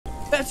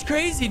That's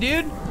crazy,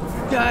 dude.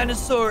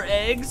 Dinosaur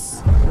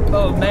eggs.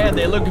 Oh man,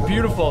 they look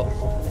beautiful.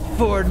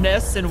 4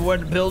 nests in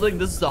 1 building.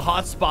 This is a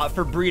hot spot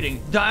for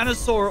breeding.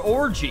 Dinosaur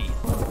orgy.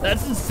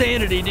 That's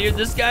insanity, dude.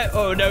 This guy,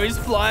 oh no, he's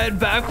flying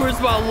backwards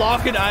while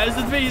locking eyes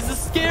with me. He's the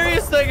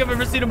scariest thing I've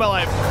ever seen in my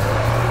life.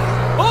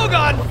 Oh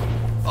god.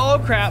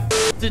 Oh crap.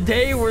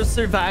 Today we're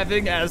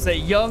surviving as a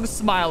young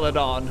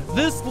Smilodon.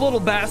 This little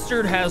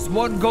bastard has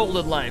one goal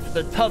in life,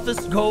 the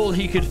toughest goal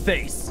he could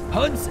face.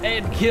 Hunt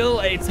and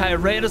kill a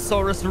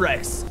Tyrannosaurus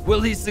Rex.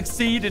 Will he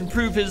succeed and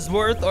prove his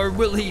worth, or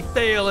will he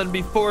fail and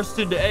be forced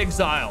into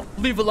exile?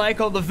 Leave a like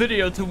on the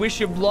video to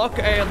wish him luck,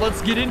 and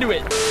let's get into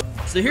it.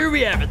 So here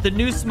we have it, the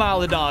new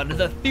Smilodon,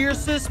 the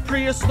fiercest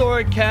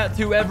prehistoric cat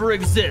to ever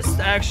exist.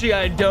 Actually,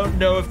 I don't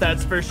know if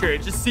that's for sure.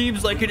 It just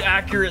seems like an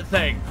accurate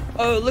thing.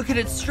 Oh, look at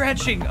it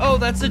stretching. Oh,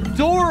 that's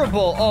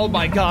adorable. Oh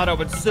my god, I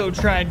would so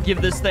try and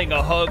give this thing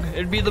a hug.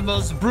 It'd be the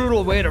most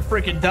brutal way to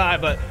freaking die,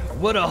 but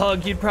what a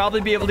hug. You'd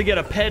probably be able to get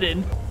a pet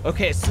in.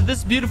 Okay, so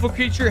this beautiful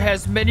creature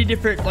has many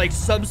different, like,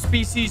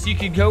 subspecies you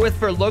can go with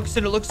for looks,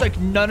 and it looks like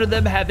none of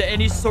them have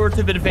any sort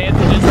of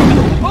advantages.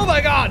 Oh my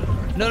god!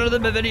 None of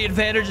them have any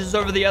advantages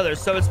over the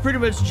others, so it's pretty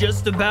much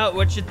just about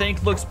what you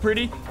think looks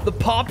pretty. The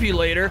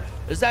populator.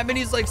 Does that mean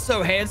he's, like,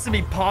 so handsome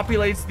he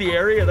populates the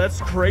area? That's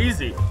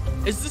crazy.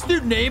 Is this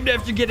dude named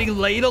after getting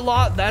laid a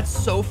lot? That's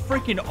so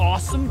freaking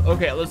awesome.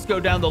 Okay, let's go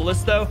down the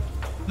list, though.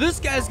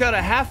 This guy's got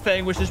a half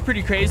fang, which is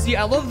pretty crazy.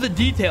 I love the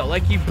detail,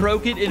 like he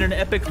broke it in an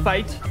epic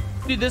fight.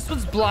 Dude, this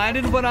one's blind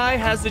in one eye,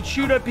 has a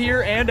chewed up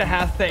ear, and a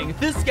half fang.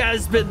 This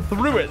guy's been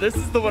through it. This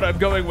is the one I'm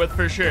going with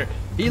for sure.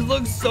 He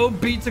looks so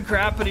beat to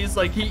crap, and he's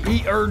like,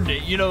 he earned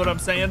it. You know what I'm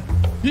saying?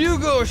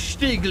 Hugo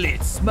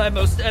Stieglitz, my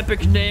most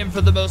epic name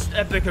for the most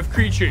epic of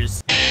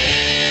creatures.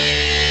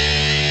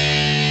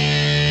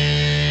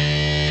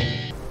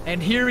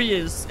 And here he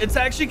is. It's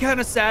actually kind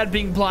of sad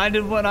being blind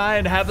in one eye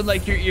and having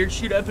like your ear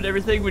chewed up and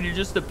everything when you're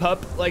just a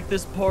pup. Like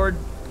this poor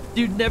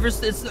dude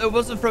it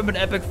wasn't from an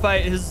epic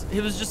fight.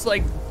 He was just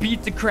like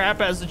beat to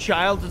crap as a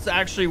child. It's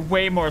actually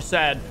way more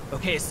sad.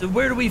 Okay, so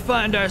where do we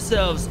find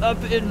ourselves?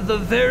 Up in the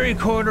very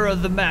corner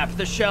of the map.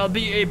 There shall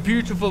be a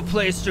beautiful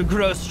place to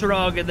grow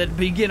strong and then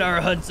begin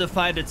our hunt to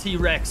find a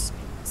T-Rex.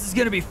 This is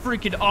gonna be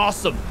freaking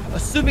awesome.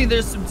 Assuming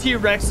there's some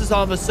T-Rexes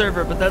on the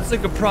server, but that's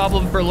like a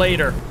problem for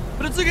later.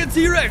 But it's like a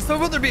T-Rex. Why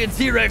would there be a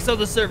T-Rex on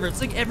the server? It's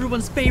like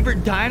everyone's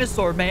favorite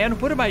dinosaur, man.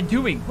 What am I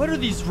doing? What are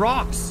these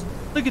rocks?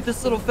 Look at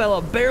this little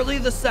fella. Barely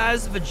the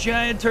size of a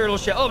giant turtle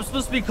shell. Oh, I'm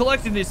supposed to be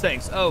collecting these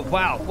things. Oh,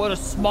 wow. What a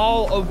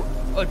small,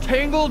 a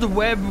tangled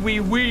web we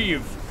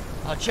weave.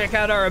 I'll check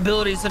out our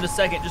abilities in a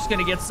second. Just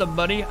gonna get some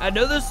money. I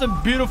know there's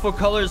some beautiful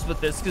colors with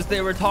this because they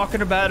were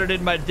talking about it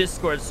in my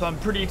Discord, so I'm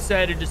pretty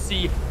excited to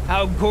see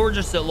how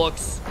gorgeous it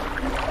looks.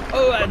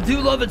 Oh, I do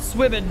love it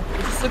swimming.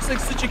 It just looks like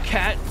such a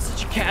cat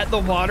in the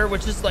water,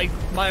 which is like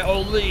my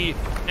only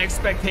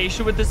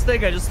expectation with this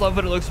thing. I just love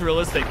when it looks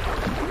realistic.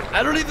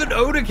 I don't even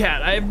own a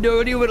cat. I have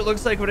no idea what it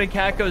looks like when a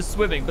cat goes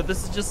swimming, but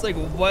this is just like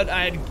what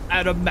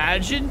I'd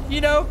imagine,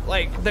 you know?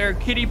 Like their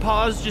kitty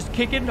paws just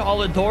kicking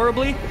all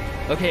adorably.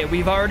 Okay,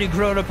 we've already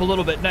grown up a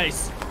little bit.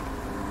 Nice.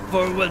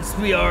 For once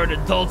we are an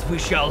adult, we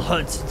shall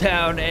hunt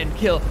down and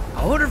kill.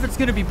 I wonder if it's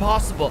going to be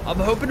possible. I'm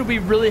hoping we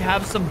really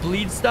have some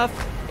bleed stuff.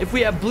 If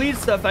we have bleed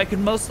stuff, I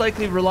can most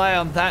likely rely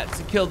on that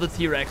to kill the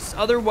T-Rex.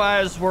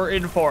 Otherwise, we're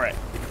in for it.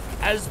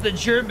 As the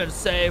Germans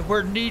say,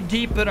 we're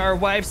knee-deep in our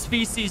wife's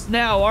feces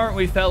now, aren't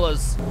we,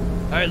 fellas?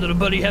 All right, little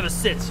buddy, have a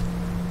sit.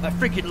 My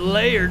freaking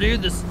lair,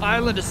 dude. This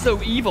island is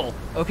so evil.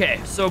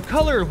 Okay, so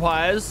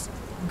color-wise,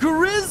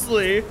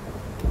 grizzly.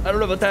 I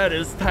don't know what that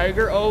is.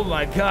 Tiger. Oh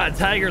my god,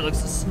 tiger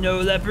looks a snow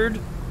leopard.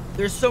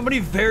 There's so many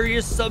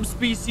various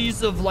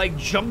subspecies of like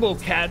jungle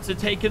cat to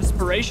take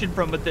inspiration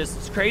from with this.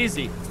 It's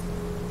crazy.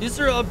 These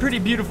are all pretty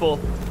beautiful.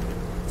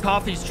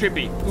 Coffee's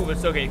trippy. Ooh,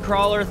 it's okay.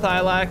 Crawler,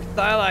 Thylac.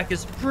 Thylac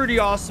is pretty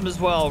awesome as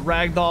well.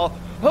 Ragdoll.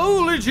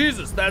 Holy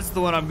Jesus, that's the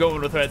one I'm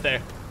going with right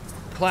there.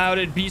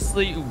 Clouded,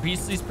 Beastly. Ooh,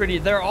 Beastly's pretty.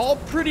 They're all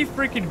pretty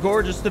freaking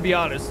gorgeous, to be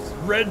honest.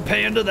 Red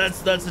Panda,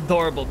 that's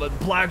adorable. But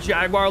Black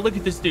Jaguar, look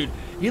at this dude.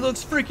 He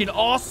looks freaking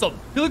awesome.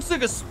 He looks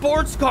like a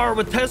sports car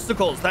with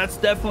testicles. That's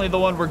definitely the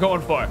one we're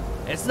going for.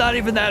 It's not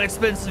even that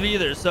expensive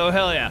either, so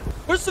hell yeah.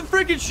 There's some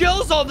freaking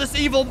shells on this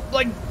evil,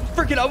 like,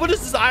 freaking, what is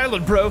this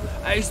island, bro?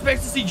 I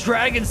expect to see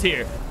dragons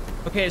here.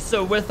 Okay,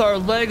 so with our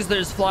legs,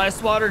 there's Fly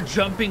Swatter,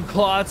 jumping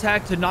claw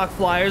attack to knock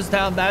flyers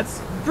down.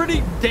 That's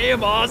pretty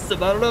damn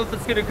awesome. I don't know if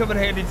it's gonna come in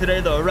handy today,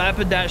 though.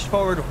 Rapid dash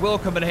forward will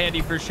come in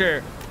handy for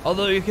sure.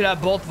 Although you could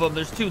have both of them.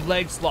 There's 2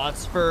 leg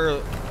slots.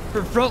 For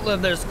front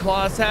limb, there's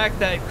claw attack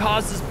that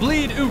causes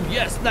bleed. Ooh,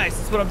 yes, nice.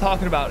 That's what I'm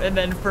talking about. And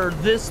then for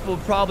this, we'll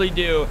probably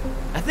do,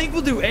 I think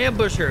we'll do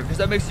ambusher, because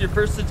that makes your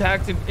first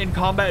attack in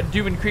combat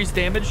do increased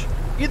damage.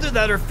 Either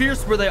that or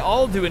fierce, where they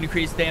all do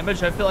increased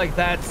damage. I feel like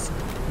that's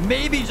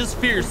maybe just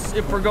fierce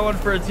if we're going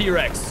for a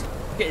T-Rex.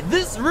 Okay,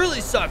 this really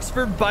sucks.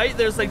 For bite,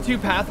 there's like 2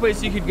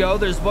 pathways you could go.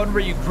 There's one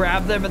where you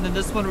grab them, and then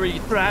this one where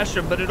you thrash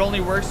them, but it only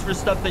works for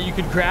stuff that you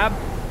could grab.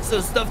 So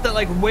stuff that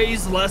like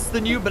weighs less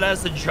than you, but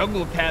as a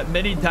jungle cat,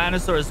 many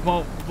dinosaurs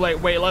won't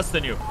like weigh less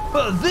than you.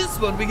 But this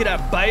one, we can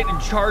have bite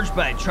and charge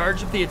bite.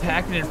 Charge if the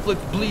attack and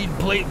inflict bleed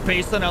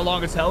based on how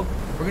long it's held.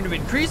 We're going to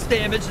increase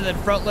damage, and then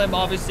front limb,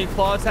 obviously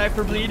claw attack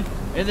for bleed,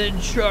 and then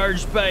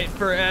charge bite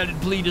for added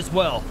bleed as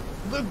well.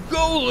 The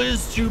goal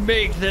is to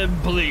make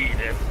them bleed.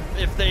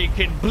 If they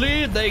can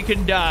bleed, they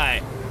can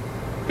die.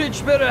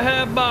 Bitch better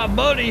have my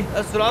money.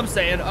 That's what I'm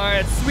saying. All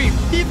right, sweet.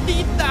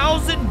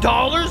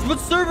 $50,000? What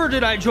server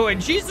did I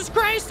join? Jesus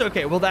Christ.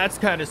 Okay, well, that's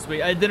kind of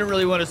sweet. I didn't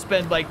really want to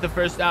spend like the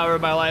first hour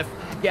of my life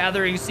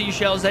gathering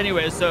seashells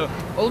anyway, so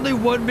only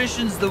one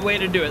mission's the way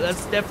to do it.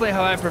 That's definitely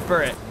how I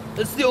prefer it.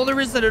 That's the only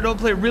reason I don't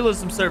play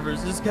realism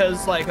servers, is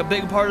because like a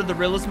big part of the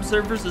realism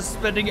servers is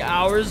spending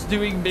hours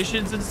doing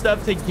missions and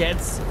stuff to get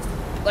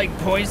like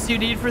points you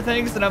need for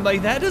things, and I'm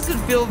like, that doesn't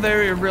feel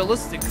very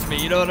realistic to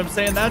me, you know what I'm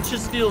saying? That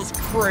just feels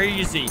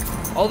crazy.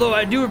 Although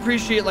I do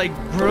appreciate like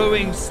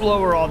growing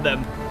slower on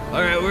them.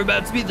 All right, we're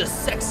about to be the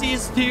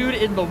sexiest dude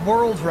in the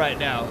world right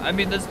now. I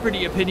mean, that's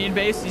pretty opinion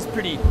based. He's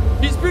pretty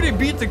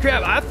beat to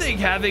crap. I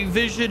think having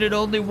vision in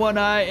only one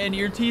eye and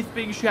your teeth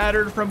being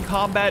shattered from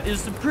combat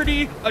is a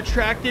pretty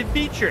attractive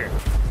feature.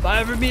 If I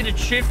ever meet a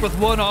chick with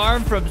one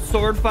arm from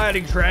sword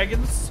fighting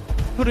dragons,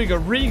 putting a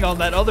ring on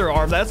that other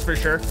arm, that's for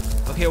sure.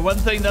 Okay, one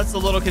thing that's a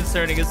little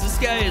concerning is this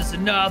guy is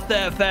not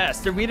that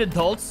fast. Are we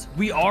adults?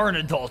 We are an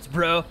adult,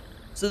 bro.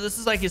 So this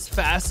is like as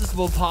fast as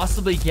we'll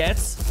possibly get.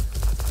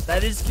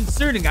 That is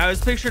concerning. I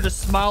was pictured a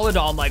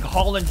Smilodon like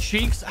hauling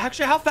cheeks.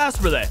 Actually, how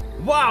fast were they?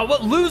 Wow,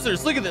 what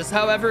losers. Look at this.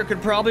 However, it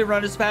could probably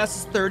run as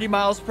fast as 30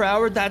 miles per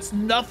hour. That's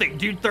nothing,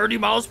 dude. 30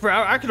 miles per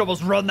hour. I could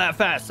almost run that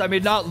fast. I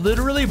mean, not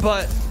literally,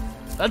 but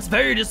that's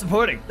very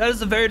disappointing. That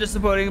is a very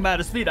disappointing amount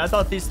of speed. I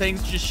thought these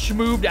things just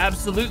schmooved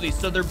absolutely.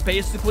 So they're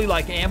basically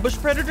like ambush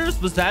predators.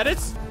 Was that it?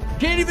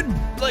 Can't even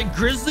like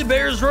grizzly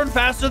bears run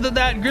faster than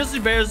that, and grizzly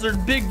bears are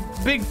big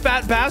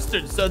fat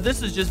bastards. So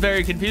this is just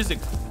very confusing.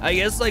 I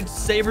guess like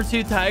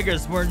saber-tooth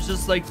tigers weren't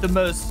just like the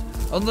most,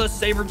 unless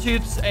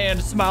saber-tooths and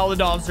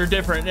smilodons are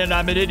different and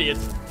I'm an idiot.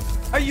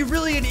 Are you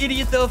really an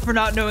idiot though for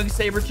not knowing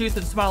saber-tooth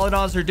and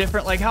smilodons are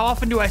different? Like, how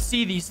often do I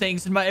see these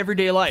things in my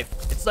everyday life?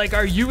 It's like,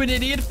 are you an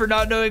idiot for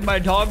not knowing my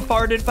dog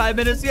farted 5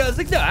 minutes ago? I was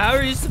like, no, how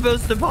are you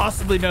supposed to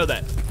possibly know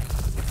that?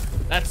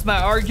 That's my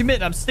argument,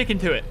 and I'm sticking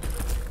to it.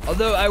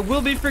 Although I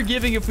will be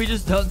forgiving if we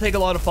just don't take a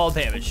lot of fall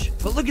damage.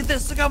 But look at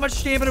this. Look how much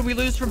stamina we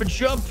lose from a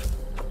jump.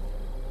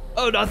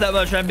 Oh, not that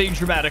much. I'm being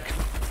dramatic.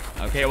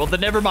 Okay, well, then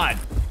never mind.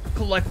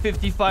 Collect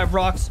 55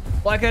 rocks.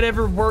 Like I'd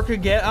ever work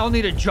again. I don't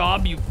need a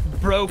job, you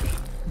broke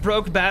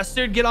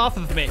bastard. Get off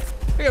of me.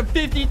 I got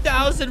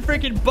 50,000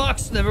 freaking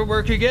bucks. Never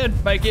work again.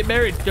 Might get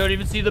married. Don't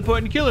even see the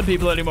point in killing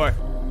people anymore.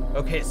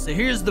 Okay, so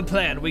here's the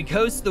plan. We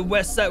coast the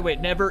west side.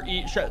 Wait,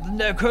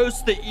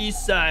 coast the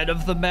east side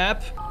of the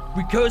map.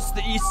 We coast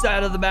the east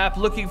side of the map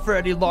looking for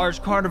any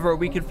large carnivore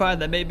we can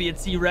find that may be a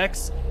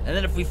T-Rex. And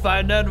then if we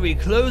find none, we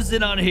close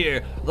in on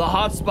here, the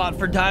hotspot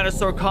for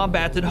dinosaur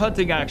combat and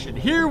hunting action.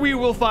 Here we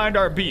will find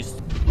our beast.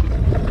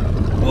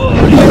 Whoa.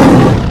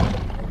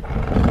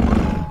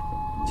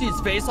 See his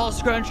face all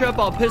scrunch up,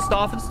 all pissed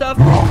off and stuff?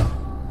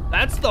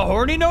 That's the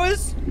horny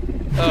noise?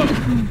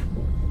 Oh.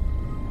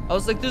 I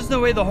was like, there's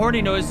no way the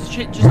horny noise is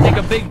just take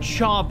a big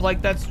chomp.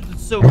 Like, that's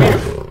so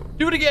weird.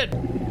 Do it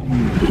again.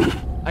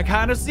 I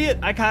kind of see it.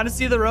 I kind of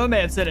see the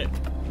romance in it.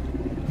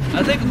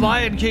 I think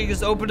Lion King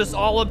has opened us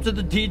all up to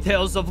the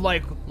details of,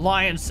 like,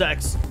 lion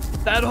sex.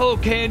 That whole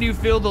 "can you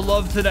feel the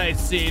love tonight"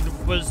 scene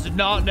was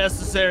not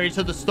necessary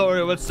to the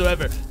story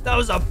whatsoever. That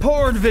was a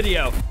porn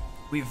video.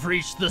 We've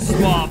reached the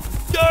swamp.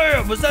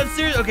 Damn, was that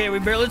serious? Okay, we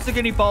barely took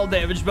any fall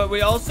damage, but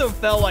we also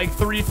fell like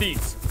 3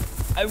 feet.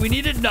 We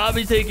need to not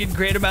be taking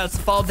great amounts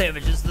of fall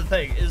damage is the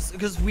thing. Is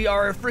because we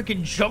are a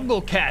freaking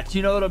jungle cat.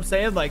 You know what I'm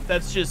saying? Like,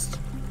 that's just...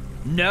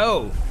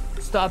 no.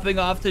 Stopping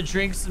off to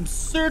drink some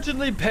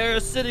certainly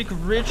parasitic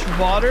rich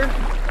water.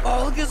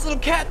 Oh, look at this little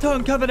cat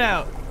tongue coming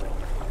out.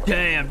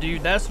 Damn,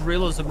 dude, that's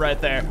realism right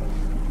there.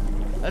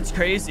 That's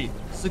crazy.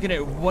 Just looking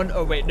at one.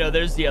 Oh wait, no,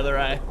 there's the other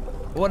eye.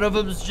 One of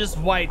them's just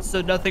white,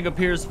 so nothing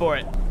appears for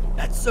it.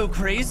 That's so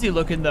crazy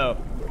looking though.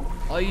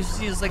 All you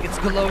see is like its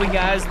glowing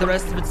eyes. The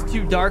rest of it's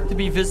too dark to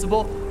be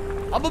visible.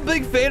 I'm a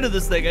big fan of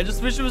this thing. I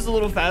just wish it was a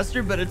little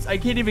faster, but I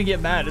can't even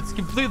get mad. It's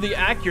completely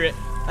accurate.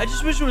 I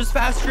just wish it was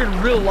faster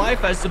in real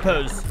life, I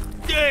suppose.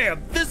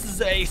 Damn, this is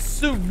a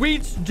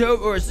sweet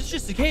dope. Or is this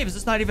just a cave? Is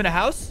this not even a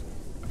house?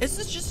 Is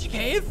this just a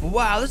cave?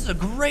 Wow, this is a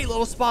great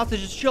little spot to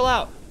just chill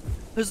out.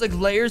 There's like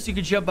layers you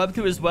can jump up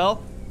to as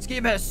well. This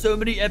game has so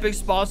many epic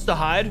spots to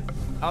hide.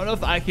 I don't know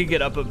if I can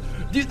get up them.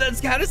 Dude, that's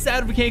kind of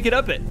sad we can't get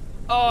up it.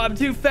 Oh, I'm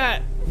too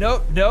fat.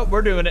 Nope,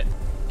 we're doing it.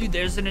 Dude,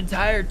 there's an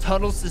entire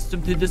tunnel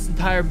system to this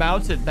entire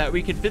mountain that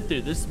we can fit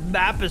through. This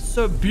map is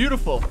so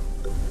beautiful.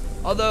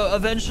 Although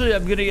eventually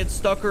I'm gonna get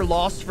stuck or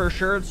lost for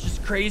sure. It's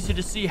just crazy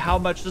to see how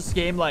much this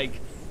game like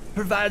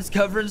provides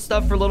cover and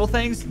stuff for little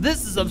things.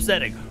 This is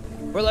upsetting.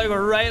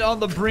 We're right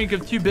on the brink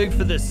of too big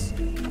for this.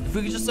 If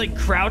we could just like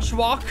crouch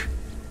walk.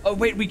 Oh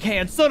wait, we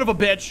can. Son of a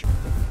bitch.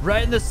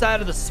 right in the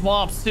side of the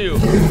swamps too.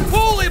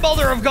 Holy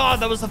mother of God,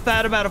 that was a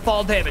fat amount of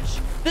fall damage.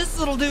 This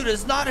little dude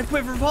is not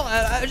equipped for fall.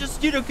 I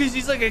just, you know, because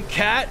he's like a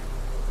cat.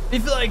 I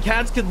feel like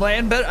cats can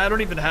land better. I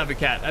don't even have a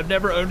cat. I've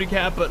never owned a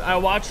cat, but I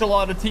watch a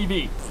lot of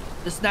TV.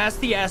 This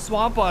nasty ass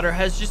swamp water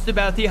has just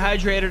about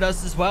dehydrated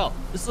us as well.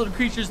 This little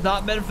creature's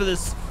not meant for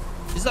this.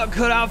 He's not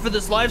cut out for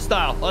this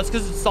lifestyle. Well, that's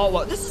because it's salt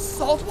water. This is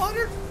salt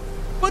water?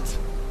 What?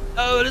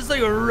 Oh, it is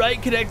like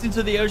right connected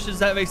to the oceans.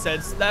 That makes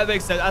sense. That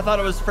makes sense. I thought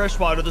it was fresh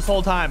water this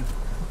whole time.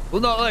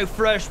 Well, not like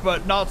fresh,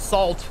 but not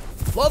salt.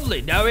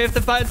 Lovely. Now we have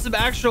to find some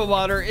actual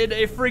water in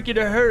a freaking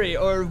hurry,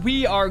 or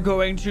we are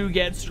going to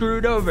get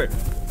screwed over.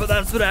 But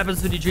that's what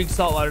happens when you drink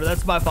salt water.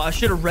 That's my fault. I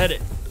should have read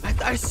it.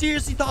 I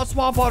seriously thought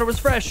swamp water was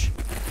fresh.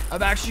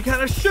 I'm actually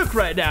kind of shook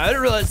right now. I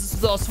didn't realize this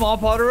was all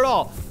swamp water at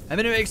all. I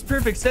mean, it makes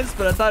perfect sense,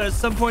 but I thought at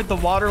some point the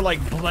water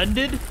like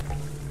blended.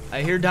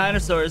 I hear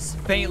dinosaurs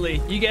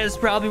faintly. You guys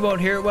probably won't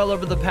hear it well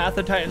over the Path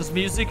of Titans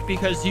music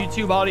because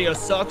YouTube audio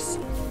sucks.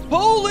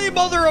 Holy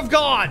mother of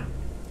God!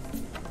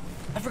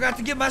 I forgot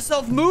to give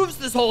myself moves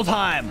this whole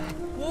time.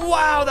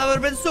 Wow, that would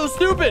have been so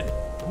stupid.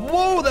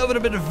 Whoa, that would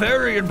have been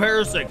very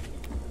embarrassing.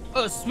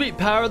 Oh, sweet.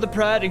 Power of the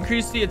Pride.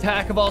 Increase the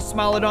attack of all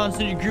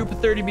Smilodons in your group of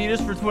 30 meters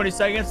for 20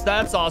 seconds.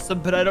 That's awesome,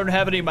 but I don't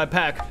have any in my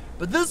pack.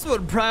 But this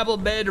one, Primal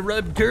Man, to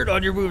rub dirt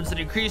on your wounds and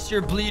increase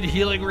your bleed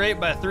healing rate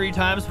by 3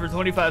 times for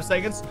 25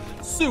 seconds.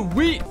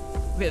 Sweet.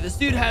 Okay, this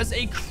dude has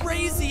a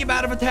crazy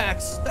amount of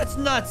attacks. That's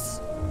nuts.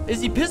 Is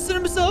he pissing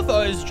himself?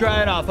 Oh, he's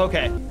drying off.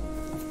 Okay.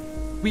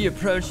 We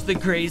approach the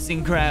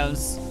grazing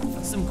grounds.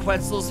 Some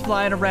Quetzals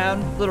flying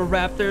around, little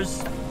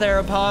raptors,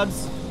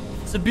 theropods.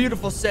 It's a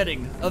beautiful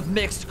setting of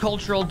mixed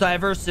cultural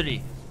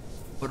diversity.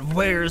 But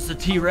where's the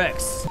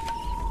T-Rex?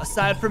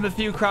 Aside from a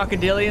few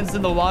crocodilians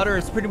in the water,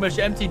 it's pretty much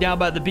empty down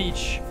by the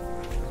beach.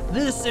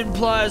 This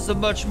implies a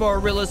much more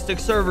realistic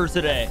server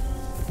today.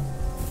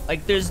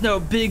 Like, there's no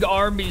big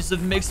armies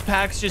of mixed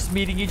packs just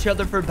meeting each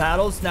other for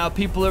battles. Now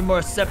people are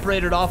more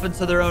separated off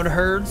into their own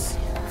herds.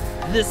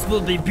 This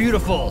will be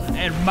beautiful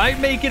and might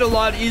make it a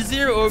lot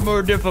easier or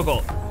more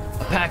difficult.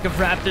 A pack of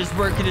raptors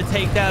working to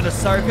take down a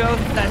Sarco?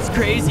 That's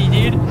crazy,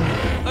 dude.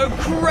 A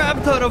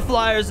crap ton of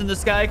flyers in the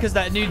sky because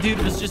that new dude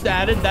was just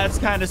added. That's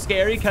kind of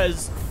scary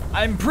because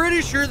I'm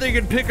pretty sure they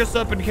can pick us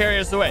up and carry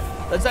us away.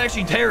 That's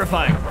actually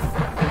terrifying.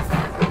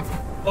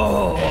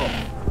 Oh,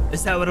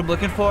 is that what I'm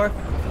looking for?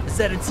 Is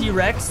that a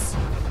T-Rex?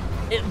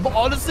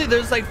 Honestly,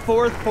 there's like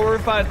four or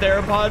five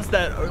theropods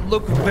that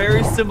look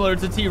very similar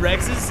to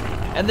T-Rexes.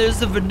 And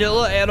there's a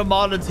vanilla and a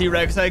mono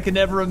T-Rex. I can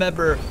never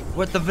remember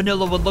what the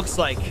vanilla one looks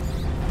like.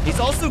 He's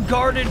also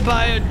guarded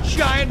by a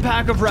giant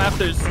pack of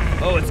raptors.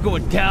 Oh, it's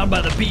going down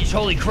by the beach.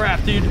 Holy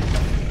crap, dude.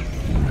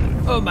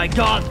 Oh my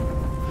God.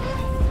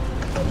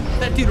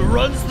 That dude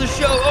runs the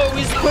show. Oh,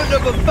 he's putting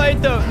up a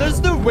fight though. There's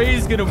no way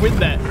he's gonna win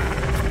that.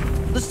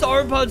 The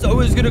sauropod's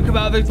always gonna come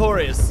out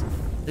victorious.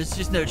 There's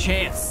just no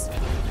chance.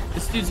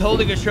 This dude's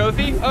holding a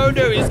trophy. Oh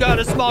no, he's got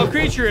a small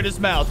creature in his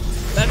mouth.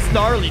 That's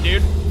gnarly,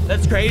 dude.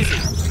 That's crazy.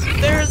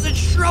 There's a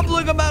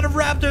troubling amount of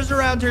raptors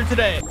around here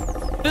today.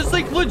 There's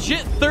like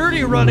legit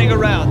 30 running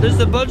around. There's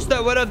a bunch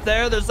that went up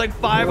there. There's like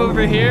 5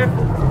 over here.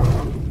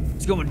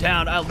 It's going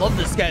down. I love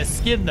this guy's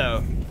skin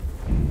though.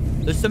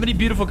 There's so many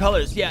beautiful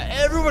colors. Yeah,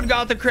 everyone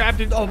got the crap,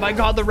 dude. Oh my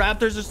God, the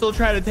raptors are still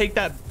trying to take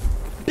that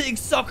big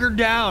sucker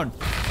down.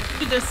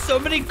 Dude, there's so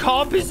many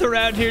compies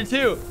around here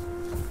too.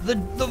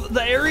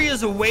 The area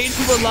is way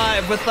too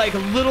alive with like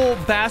little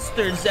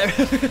bastards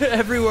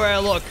everywhere I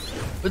look.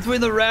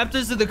 Between the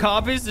raptors and the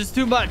compies, there's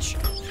too much.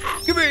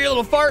 Come here, you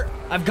little fart.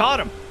 I've got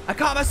him. I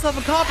caught myself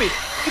a compy.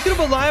 Look at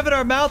him alive in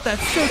our mouth.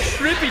 That's so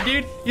trippy,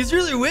 dude. He's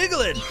really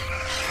wiggling.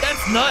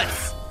 That's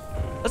nuts.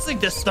 That's like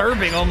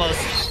disturbing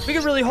almost. We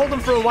can really hold him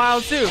for a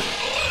while too.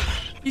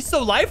 He's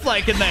so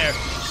lifelike in there.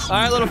 All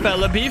right, little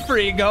fella, be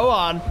free. Go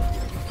on.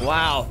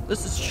 Wow,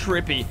 this is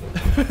trippy.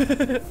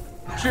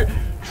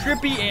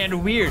 Trippy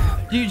and weird.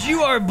 Dude,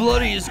 you are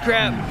bloody as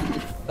crap.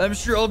 I'm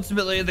sure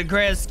ultimately in the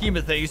grand scheme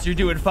of things, you're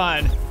doing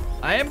fine.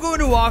 I am going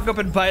to walk up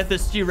and bite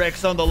this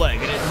T-Rex on the leg,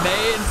 and it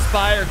may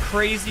inspire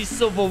crazy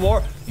civil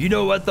war. You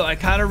know what, though? I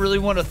kind of really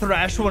want to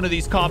thrash one of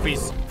these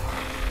compies.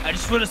 I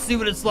just want to see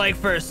what it's like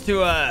first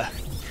to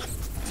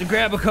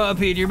grab a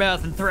compy in your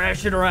mouth and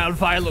thrash it around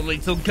violently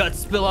till guts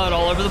spill out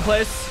all over the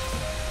place.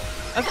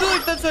 I feel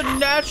like that's a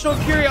natural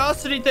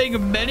curiosity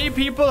thing many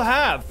people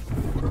have.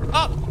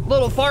 Oh,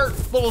 little fart,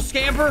 little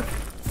scamper.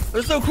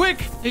 They're so quick.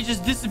 He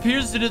just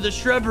disappears into the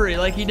shrubbery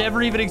like he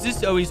never even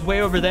existed. Oh, he's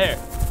way over there.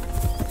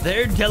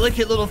 They're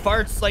delicate little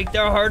farts. Like,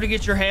 they're hard to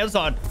get your hands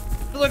on.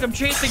 I feel like I'm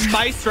chasing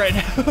mice right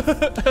now.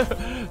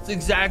 That's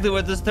exactly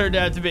what this turned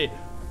out to be.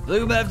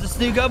 Look, I'm gonna have to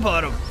sneak up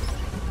on them.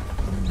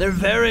 They're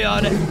very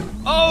on it.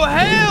 Oh,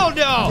 hell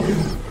no!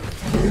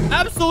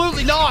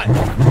 Absolutely not.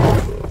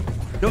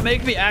 Don't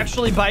make me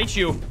actually bite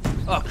you.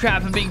 Oh,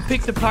 crap. I'm being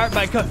picked apart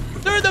by...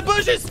 They're in the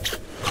bushes!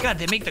 God,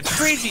 they make the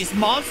craziest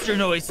monster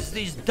noises.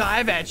 They just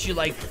dive at you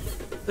like...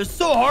 They're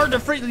so hard to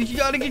freak. You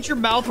gotta get your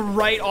mouth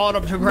right on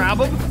them to grab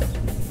them.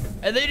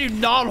 And they do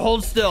not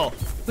hold still.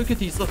 Look at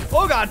these. Look.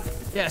 Oh, God.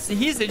 Yeah, see,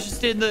 he's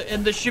interested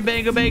in the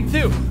shebang bang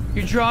too.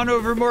 You're drawing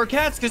over more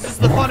cats because this is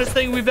the funnest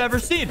thing we've ever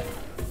seen.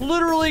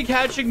 Literally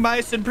catching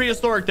mice in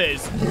prehistoric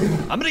days.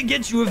 I'm gonna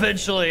get you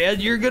eventually,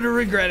 and you're gonna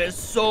regret it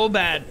so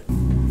bad.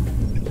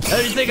 How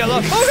do you think I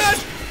love? Oh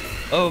god!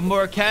 Oh,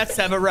 more cats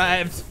have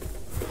arrived.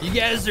 You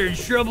guys are in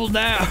trouble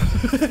now.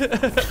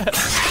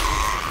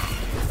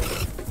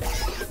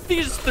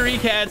 These 3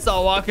 cats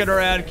all walking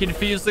around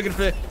confused, looking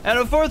for, and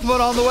a 4th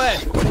one on the way.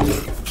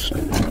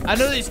 I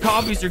know these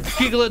compies are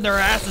giggling their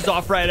asses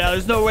off right now.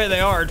 There's no way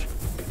they aren't.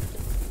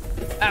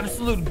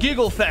 Absolute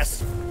giggle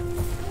fest.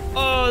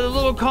 Oh, the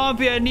little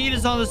compy I need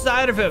is on the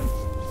side of him.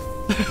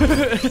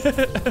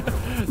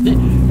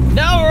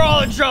 Now we're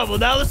all in trouble.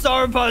 Now the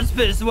sauropod's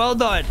pissed. Well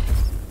done.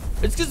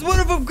 It's because one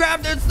of them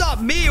grabbed it. It's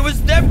not me. It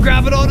was them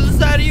grabbing onto the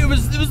side of you. It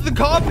was the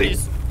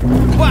compies.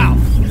 Wow.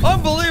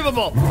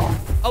 Unbelievable.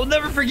 I'll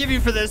never forgive you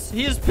for this.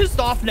 He is pissed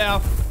off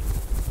now.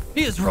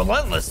 He is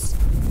relentless.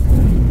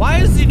 Why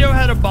does he know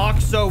how to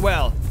box so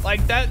well?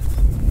 Like that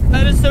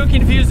is so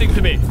confusing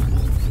to me.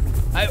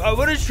 I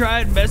would have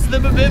tried messing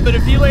them a bit, but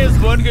if he lands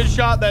one good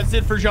shot, that's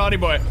it for Johnny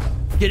Boy.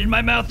 Get in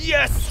my mouth.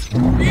 Yes!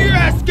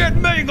 Yes! Get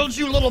mangled,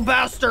 you little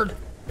bastard!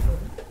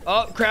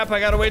 Oh, crap.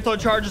 I gotta wait till it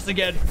charges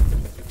again.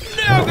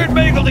 Now get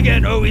mangled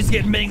again. Oh, he's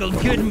getting mangled.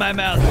 Good in my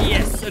mouth.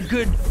 Yes, a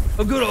good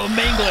old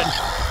mangling.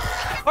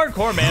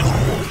 Hardcore, man.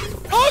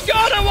 Oh,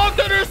 God, I walked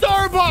under a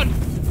sauropod!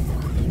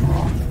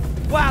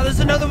 Wow, there's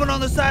another one on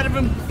the side of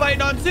him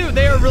biting on, too.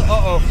 They are real...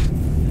 Uh-oh.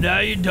 Now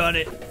you done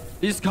it.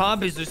 These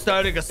compies are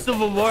starting a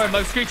civil war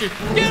amongst creatures.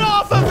 Get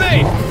off of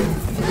me!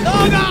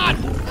 Oh, God!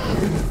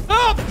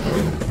 Help!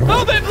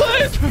 Help me,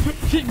 please!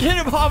 Get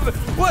him off!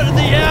 What in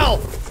the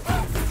hell?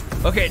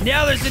 Okay,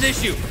 now there's an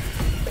issue.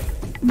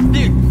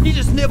 Dude, he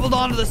just nibbled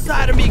onto the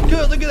side of me.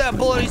 Good, look at that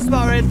bloody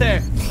spot right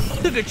there.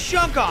 Took a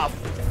chunk off.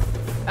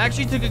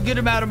 Actually took a good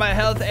amount of my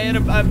health, and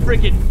I'm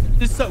freaking...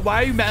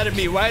 Why are you mad at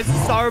me? Why does the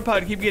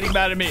sauropod keep getting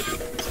mad at me?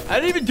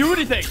 I didn't even do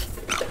anything.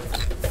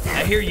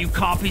 I hear you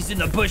compies in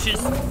the bushes.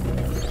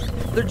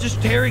 They're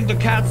just tearing the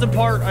cats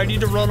apart. I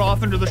need to run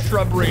off into the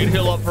shrubbery and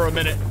heal up for a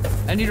minute.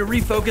 I need to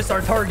refocus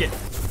our target.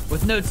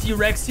 With no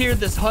T-Rex here,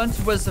 this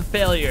hunt was a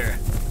failure.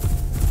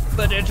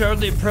 But it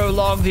only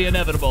prolonged the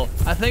inevitable.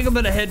 I think I'm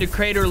gonna head to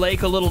Crater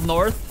Lake a little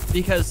north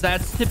because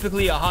that's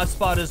typically a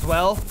hotspot as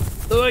well.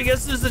 Though I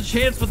guess there's a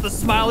chance with the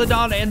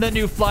Smilodon and the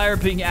new flyer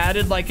being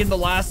added like in the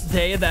last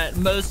day that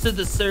most of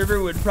the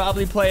server would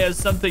probably play as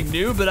something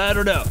new, but I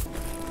don't know.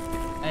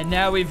 And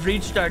now we've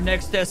reached our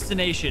next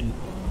destination.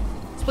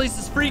 This place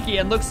is freaky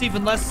and looks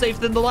even less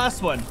safe than the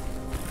last one.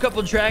 A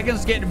couple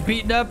dragons getting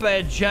beaten up by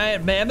a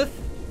giant mammoth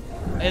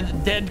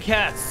and dead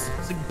cats.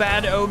 It's like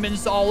bad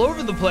omens all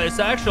over the place,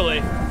 actually.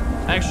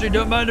 Actually,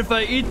 don't mind if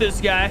I eat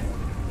this guy.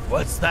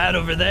 What's that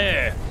over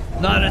there?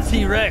 Not a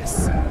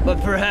T-Rex,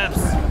 but perhaps...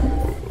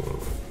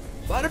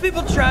 Why do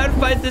people try to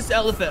fight this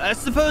elephant? I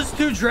suppose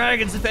 2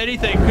 dragons, if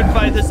anything, could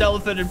fight this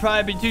elephant. It'd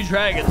probably be 2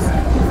 dragons.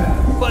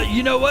 But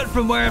you know what?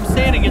 From where I'm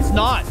standing, it's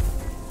not.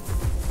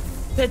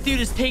 That dude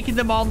is taking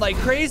them on like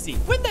crazy.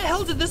 When the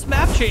hell did this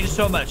map change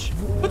so much?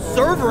 What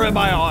server am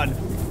I on?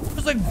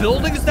 There's like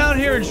buildings down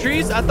here and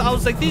trees. I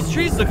was like, these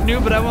trees look new,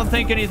 but I won't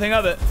think anything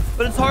of it.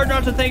 But it's hard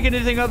not to think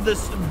anything of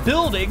this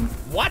building.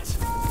 What?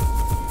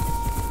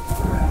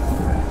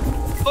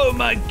 Oh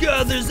my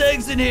God, there's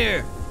eggs in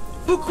here.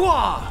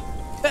 Pourquoi?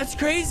 That's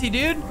crazy,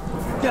 dude.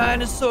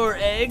 Dinosaur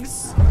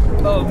eggs.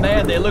 Oh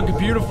man, they look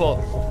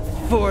beautiful.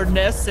 4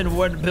 nests in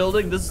one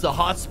building. This is a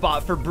hot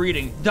spot for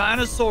breeding.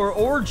 Dinosaur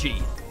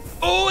orgy.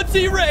 Oh, a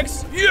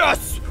T-Rex.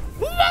 Yes.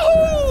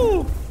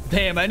 Woohoo!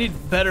 Damn, I need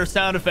better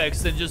sound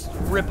effects than just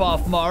rip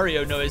off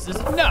Mario noises.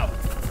 No.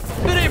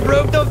 If it ain't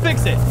broke, don't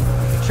fix it.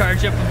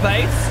 Charge up the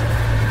bites.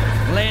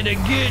 Land a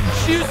good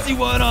juicy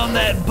one on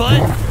that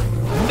butt.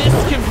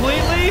 Missed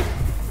completely.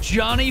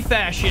 Johnny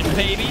fashion,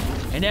 baby.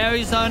 And now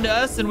he's on to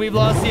us, and we've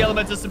lost the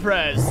element of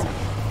surprise.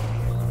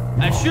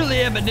 I truly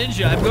am a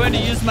ninja. I'm going to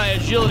use my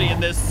agility in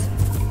this.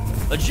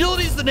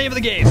 Agility's the name of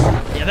the game.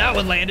 Yeah, that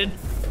one landed.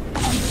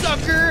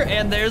 Sucker,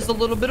 and there's a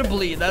little bit of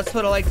bleed. That's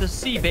what I like to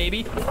see,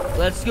 baby.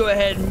 Let's go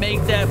ahead and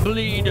make that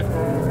bleed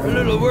a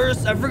little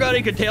worse. I forgot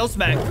he could tail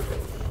smack.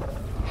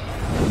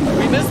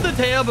 We missed the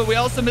tail, but we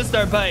also missed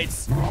our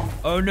bites.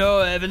 Oh no,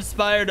 I've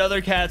inspired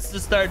other cats to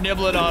start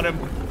nibbling on him.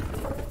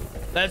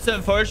 That's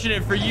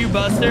unfortunate for you,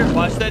 Buster.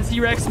 Watch that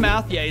T-Rex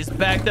mouth. Yeah, he's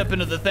backed up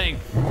into the thing.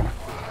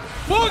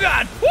 Oh,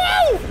 God.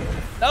 Woo!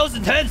 That was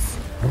intense.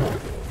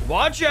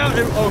 Watch out.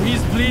 Oh,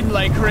 he's bleeding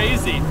like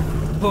crazy.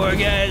 Poor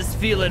guy's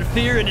feeling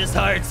fear in his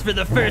heart for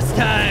the first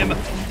time.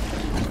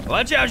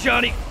 Watch out,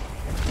 Johnny.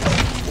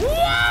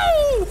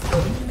 Woo!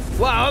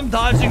 Wow, I'm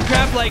dodging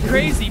crap like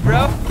crazy,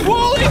 bro.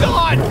 Holy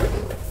God!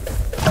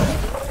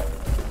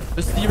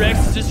 This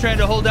T-Rex is just trying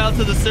to hold out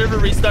till the server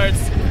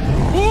restarts.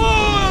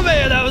 Whoa,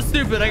 man, that was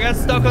stupid. I got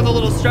stuck on the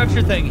little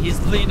structure thing. He's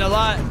bleeding a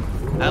lot.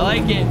 I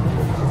like it.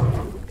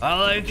 I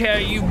like how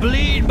you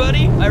bleed,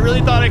 buddy. I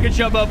really thought I could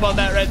jump up on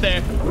that right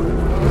there.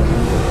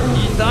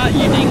 You thought,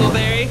 you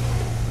dingleberry?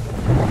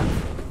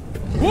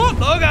 Whoop!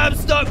 Oh, God, I'm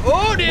stuck.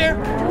 Oh,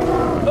 dear.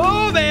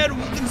 Oh, man.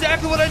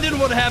 Exactly what I didn't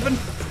want to happen.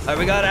 All right,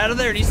 we got out of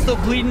there, and he's still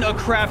bleeding a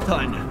crap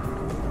ton.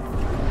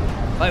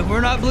 Like,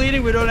 we're not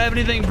bleeding. We don't have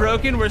anything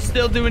broken. We're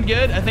still doing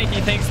good. I think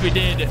he thinks we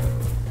did.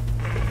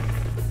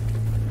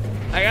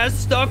 I got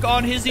stuck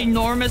on his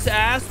enormous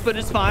ass, but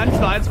it's fine. It's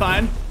fine. It's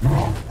fine.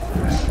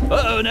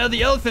 Uh-oh, now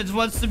the elephants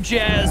want some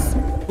jazz.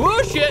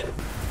 Oh, shit.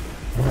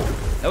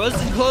 That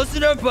wasn't close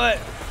enough, but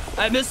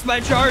I missed my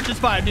charge. It's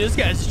fine, dude. This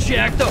guy's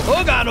jacked up.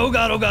 Oh, God. Oh,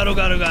 God. Oh, God. Oh,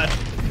 God. Oh, God.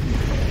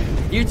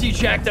 You two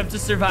jacked up to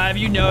survive.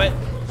 You know it.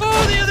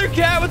 Oh, the other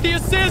cat with the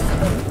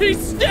assist. He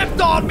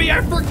stepped on me.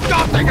 I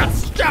forgot they could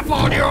step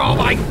on you. Oh,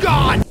 my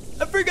God.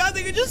 I forgot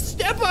they could just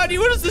step on you.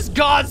 What is this,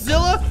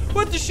 Godzilla?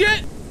 What the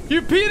shit?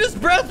 You penis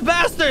breath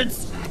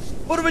bastards.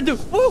 What do I do?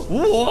 Oh,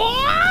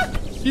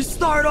 what? You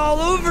start all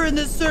over in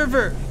this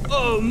server.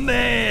 Oh,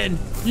 man.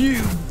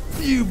 You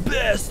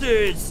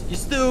bastards. You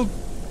still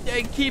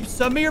keep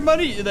some of your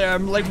money there.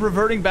 I'm like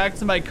reverting back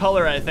to my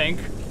color, I think.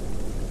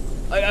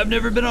 I've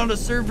never been on a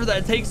server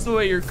that takes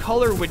away your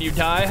color when you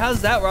die.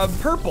 How's that? I'm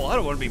purple. I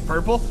don't want to be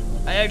purple.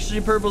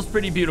 Purple's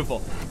pretty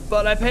beautiful.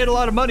 But I paid a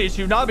lot of money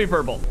to not be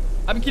purple.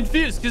 I'm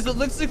confused because it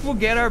looks like we'll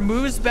get our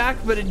moves back,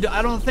 but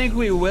I don't think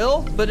we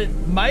will. But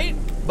it might.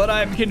 But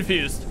I'm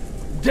confused.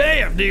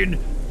 Damn, dude.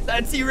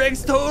 That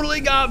T-Rex totally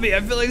got me. I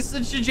feel like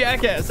such a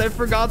jackass. I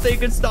forgot they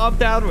could stomp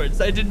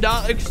downwards. I did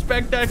not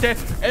expect that to...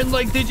 And,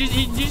 like, did you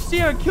see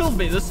how it killed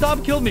me? The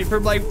stomp killed me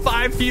from, like,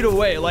 5 feet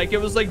away. Like,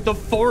 it was, like, the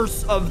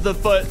force of the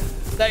foot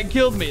that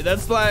killed me.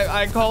 That's why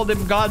I called him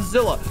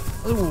Godzilla.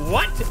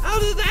 What? How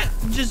did that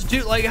just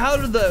do? Like, how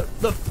did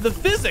the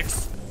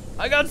physics?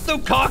 I got so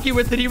cocky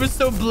with it. He was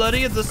so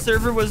bloody and the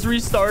server was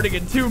restarting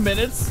in 2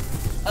 minutes.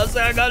 I was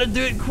like, I gotta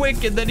do it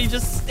quick. And then he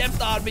just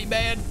stepped on me,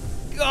 man.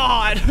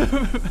 God.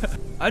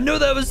 I know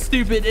that was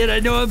stupid, and I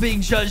know I'm being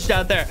judged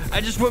out there.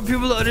 I just want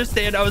people to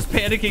understand I was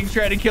panicking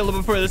trying to kill him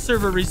before the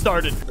server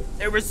restarted.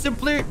 There was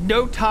simply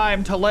no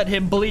time to let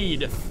him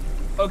bleed.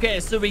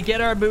 Okay, so we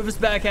get our moves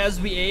back as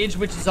we age,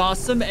 which is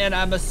awesome, and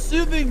I'm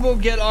assuming we'll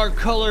get our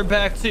color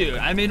back too.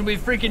 I mean, we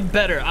freaking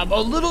better. I'm a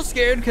little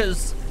scared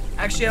because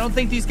actually I don't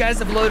think these guys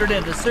have loaded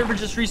in. The server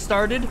just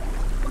restarted.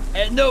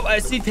 And no, I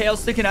see tails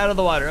sticking out of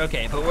the water.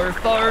 Okay, but we're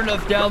far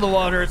enough down the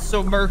water. It's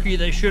so murky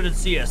they shouldn't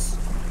see us.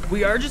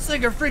 We are just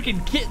like a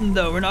freaking kitten,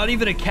 though. We're not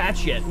even a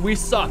catch yet. We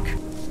suck.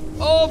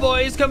 Oh,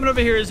 boy. He's coming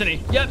over here, isn't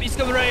he? Yep, he's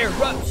coming right here.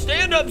 Run.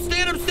 Stand up,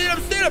 stand up, stand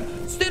up, stand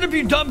up. Stand up,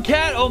 you dumb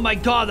cat. Oh, my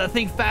God. That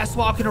thing fast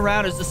walking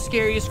around is the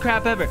scariest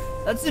crap ever.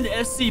 That's an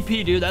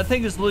SCP, dude. That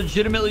thing is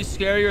legitimately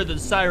scarier than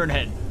Siren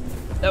Head.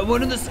 That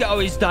one in the sky. Oh,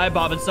 he's dive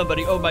bombing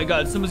somebody. Oh, my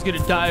God. Someone's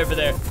going to die over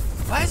there.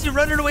 Why is he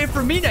running away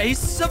from me now? He's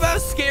somehow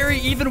scary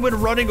even when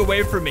running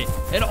away from me.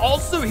 And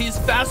also, he's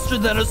faster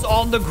than us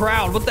on the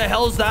ground. What the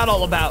hell is that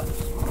all about?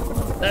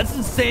 That's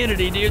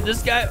insanity, dude.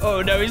 This guy,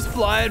 oh no, he's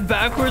flying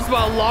backwards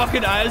while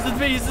locking eyes with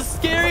me. He's the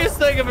scariest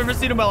thing I've ever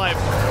seen in my life.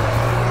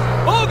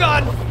 Oh,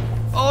 God.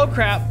 Oh,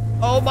 crap.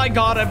 Oh, my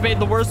God. I've made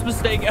the worst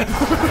mistake ever.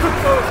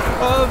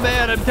 Oh,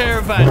 man. I'm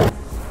terrified.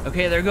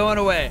 Okay, they're going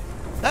away.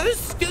 That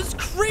is this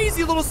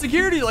crazy little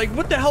security. Like,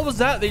 what the hell was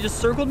that? They just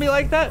circled me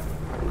like that?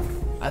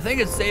 I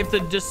think it's safe to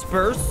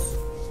disperse.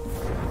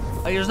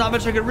 Like, there's not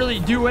much I could really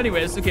do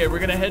anyways. Okay, we're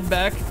going to head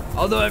back.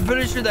 Although I'm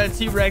pretty sure that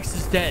T-Rex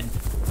is dead.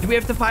 Do we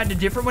have to find a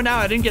different one now?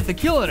 I didn't get the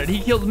kill on it. He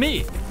killed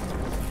me.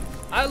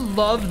 I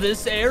love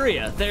this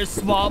area. There's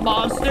swamp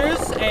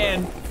monsters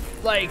and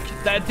like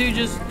that dude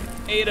just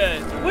ate a...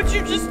 What'd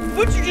you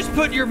just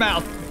put in your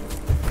mouth?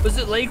 Was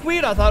it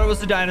lakeweed? I thought it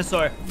was a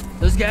dinosaur.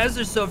 Those guys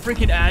are so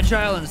freaking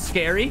agile and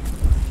scary.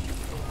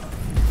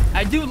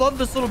 I do love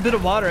this little bit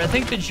of water. I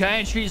think the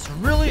giant trees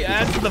really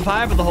add to the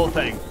vibe of the whole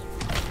thing.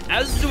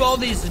 As do all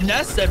these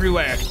nests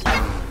everywhere.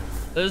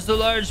 There's a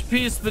large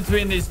piece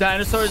between these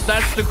dinosaurs.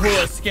 That's the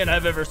coolest skin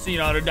I've ever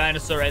seen on a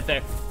dinosaur right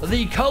there.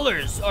 The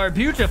colors are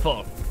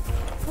beautiful.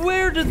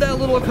 Where did that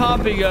little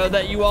compy go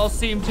that you all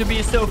seem to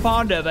be so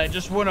fond of? I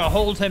just want to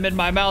hold him in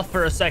my mouth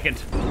for a second.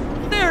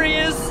 There he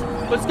is.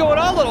 What's going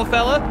on, little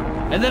fella?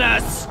 And then I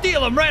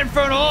steal him right in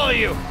front of all of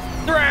you.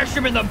 Thrash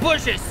him in the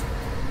bushes.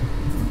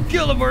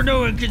 Kill him where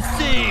no one can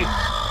see.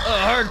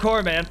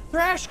 Hardcore, man.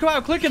 Thrash, come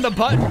on, clicking the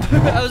button.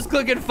 I was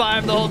clicking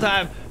 5 the whole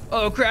time.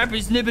 Oh, crap,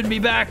 he's nibbing me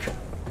back.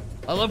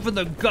 I love when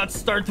the guts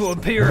start to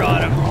appear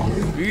on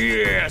him.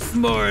 Yes,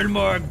 more and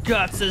more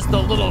guts as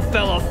the little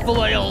fella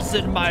flails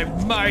in my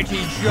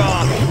mighty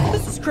jaw.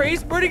 This is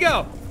crazy. Where'd he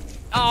go?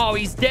 Oh,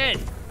 he's dead.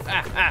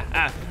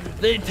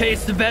 They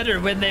taste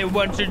better when they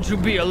wanted to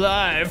be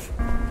alive.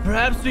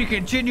 Perhaps we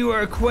continue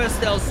our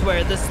quest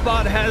elsewhere. The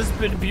spot has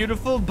been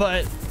beautiful,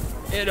 but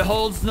it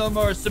holds no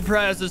more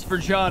surprises for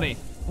Johnny.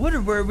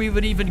 Wonder where we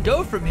would even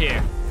go from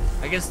here.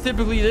 I guess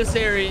typically this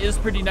area is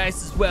pretty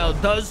nice as well.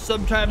 It does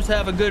sometimes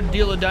have a good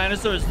deal of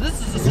dinosaurs. This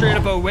is a straight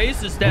up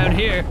oasis down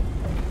here.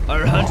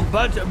 Our hunt,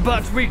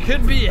 but we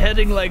could be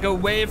heading like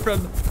away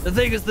from... The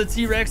thing is the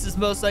T-Rex is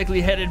most likely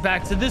headed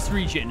back to this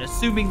region,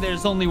 assuming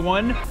there's only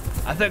one.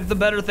 I think the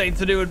better thing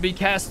to do would be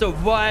cast a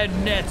wide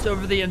net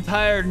over the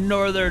entire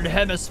northern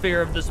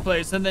hemisphere of this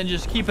place and then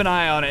just keep an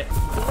eye on it.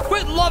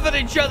 Quit loving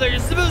each other. You're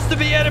supposed to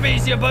be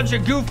enemies, you bunch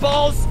of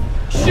goofballs.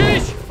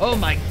 Sheesh. Oh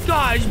my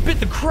God, I just bit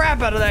the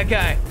crap out of that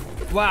guy.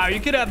 Wow, you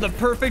could have the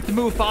perfect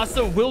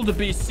Mufasa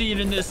wildebeest scene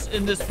in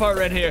this part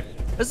right here.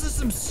 This is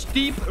some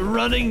steep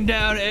running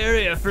down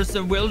area for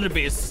some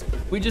wildebeests.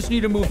 We just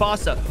need a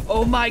Mufasa.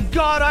 Oh my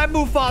God, I'm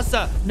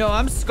Mufasa. No,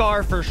 I'm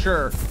Scar for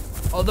sure.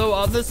 Although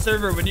on this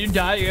server, when you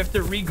die, you have to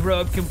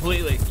regrow up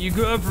completely. You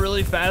grow up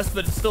really fast,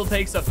 but it still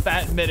takes a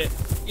fat minute.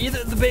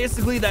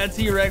 Basically, that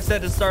T-Rex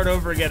had to start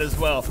over again as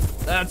well.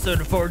 That's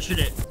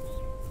unfortunate.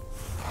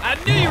 I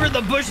knew you were in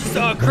the bushes.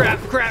 Oh,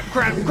 crabgrass.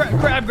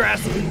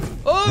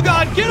 Oh,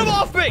 God, get him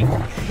off me.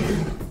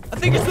 I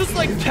think you're supposed to,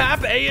 like,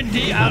 tap A and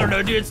D. I don't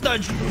know, dude. It's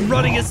not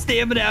running his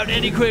stamina out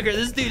any quicker.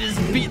 This dude is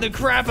beating the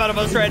crap out of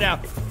us right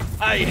now.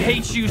 I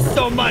hate you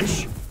so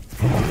much.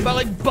 If I,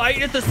 like,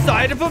 bite at the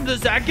side of him,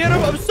 does that get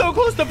him? I'm so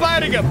close to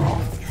biting him.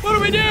 What do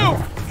we do?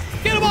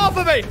 Get him off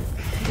of me.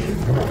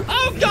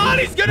 Oh, God,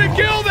 he's gonna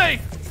kill me.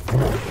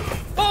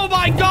 Oh,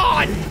 my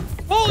God.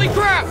 Holy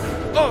crap.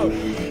 Oh,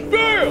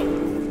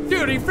 damn.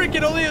 Dude, he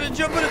freaking only had to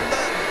jump in.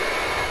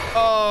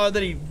 Oh,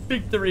 then he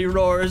victory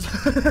roars.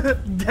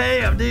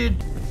 Damn,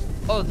 dude.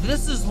 Oh,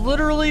 this is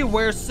literally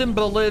where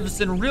Simba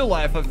lives in real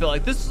life, I feel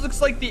like. This looks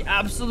like the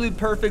absolute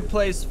perfect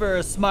place for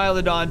a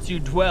Smilodon to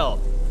dwell.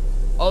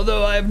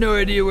 Although I have no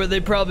idea where they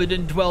probably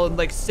didn't dwell in,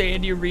 like,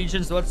 sandy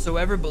regions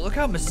whatsoever. But look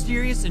how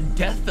mysterious and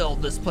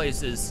death-filled this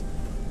place is.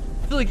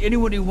 I feel like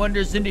anyone who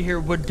wanders into here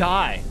would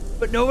die.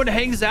 But no one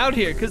hangs out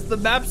here because the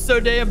map's so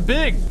damn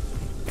big.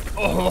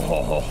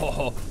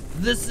 Oh,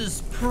 this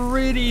is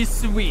pretty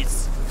sweet.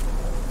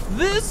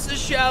 This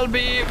shall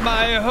be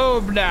my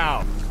home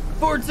now.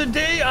 For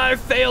today, I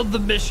failed the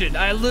mission.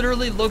 I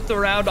literally looked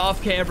around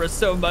off camera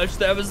so much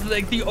that was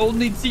like the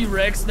only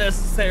T-Rex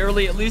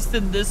necessarily, at least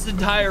in this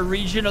entire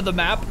region of the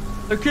map.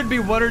 There could be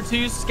one or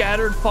two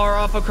scattered far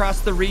off across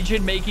the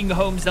region, making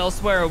homes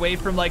elsewhere away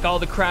from like all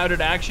the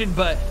crowded action.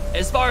 But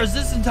as far as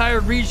this entire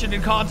region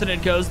and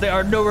continent goes, they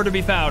are nowhere to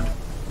be found.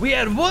 We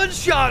had one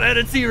shot at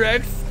a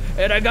T-Rex.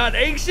 And I got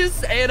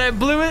anxious, and I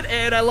blew it,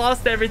 and I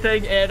lost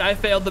everything, and I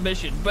failed the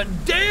mission. But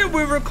damn,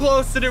 we were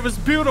close, and it was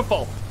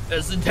beautiful.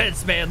 It's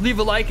intense, man. Leave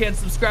a like and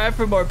subscribe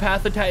for more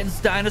Path of Titans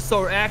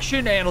dinosaur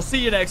action, and I'll see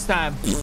you next time.